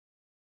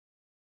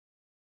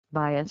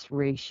Bias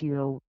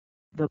ratio.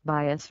 The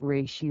bias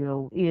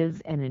ratio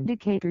is an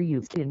indicator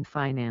used in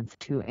finance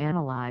to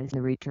analyze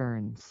the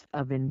returns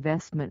of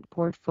investment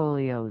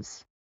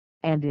portfolios,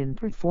 and in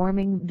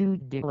performing due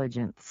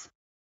diligence.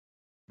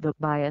 The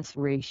bias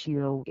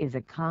ratio is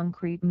a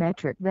concrete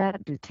metric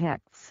that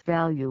detects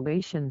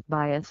valuation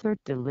bias or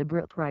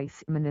deliberate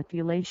price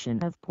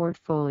manipulation of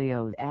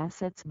portfolio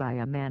assets by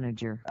a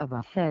manager of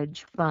a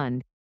hedge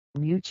fund,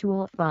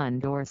 mutual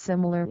fund or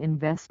similar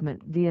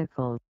investment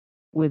vehicle,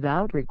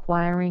 without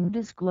requiring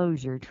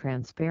disclosure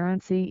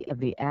transparency of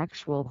the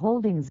actual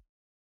holdings.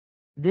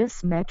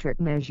 This metric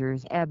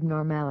measures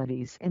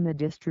abnormalities in the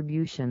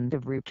distribution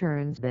of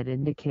returns that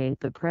indicate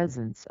the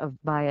presence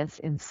of bias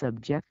in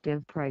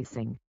subjective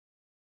pricing.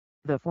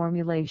 The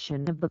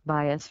formulation of the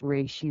bias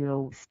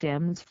ratio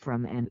stems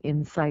from an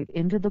insight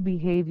into the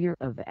behavior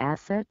of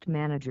asset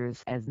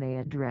managers as they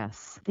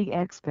address the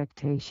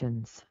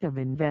expectations of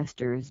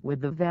investors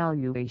with the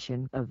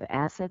valuation of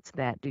assets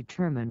that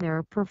determine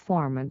their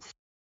performance.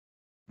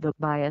 The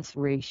bias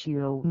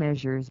ratio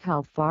measures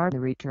how far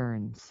the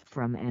returns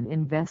from an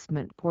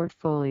investment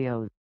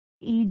portfolio,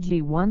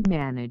 e.g. one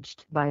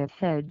managed by a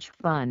hedge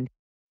fund,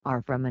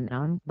 are from an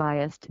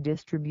unbiased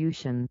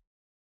distribution.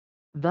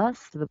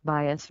 Thus the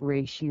bias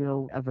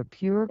ratio of a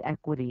pure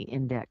equity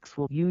index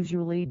will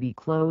usually be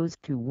close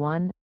to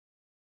 1.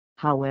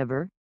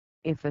 However,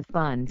 if a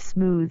fund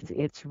smooths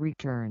its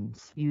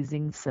returns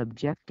using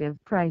subjective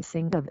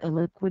pricing of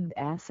illiquid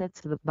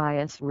assets, the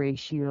bias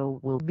ratio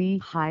will be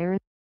higher.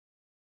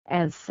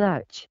 As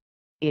such,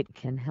 it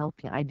can help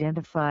you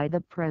identify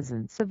the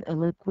presence of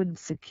illiquid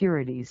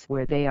securities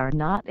where they are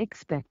not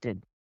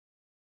expected.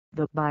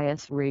 The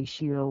bias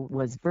ratio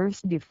was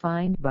first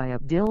defined by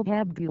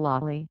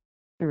Abdulhab,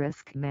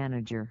 risk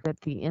manager at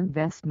the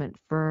investment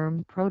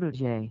firm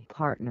Protégé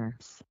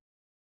Partners.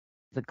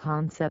 The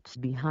concepts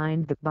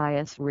behind the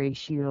bias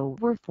ratio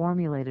were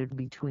formulated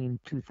between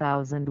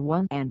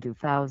 2001 and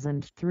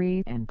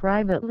 2003 and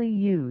privately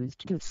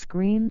used to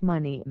screen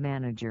money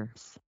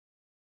managers.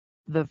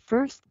 The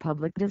first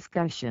public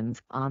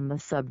discussions on the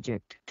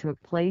subject took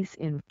place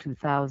in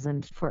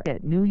 2004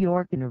 at New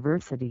York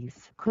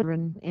University's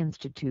Curran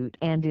Institute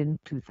and in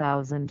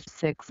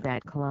 2006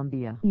 at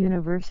Columbia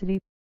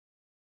University.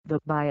 The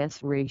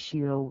bias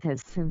ratio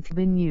has since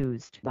been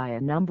used by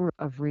a number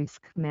of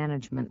risk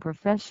management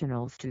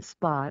professionals to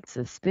spot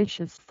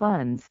suspicious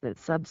funds that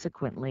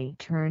subsequently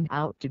turned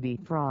out to be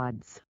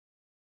frauds.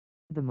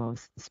 The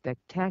most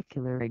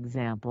spectacular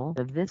example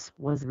of this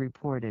was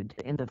reported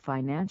in the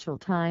Financial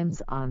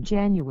Times on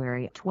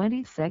January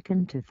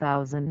 22,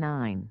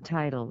 2009,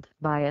 titled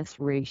 "Bias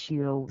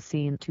Ratio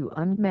Seen to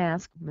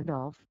Unmask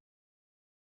Madoff."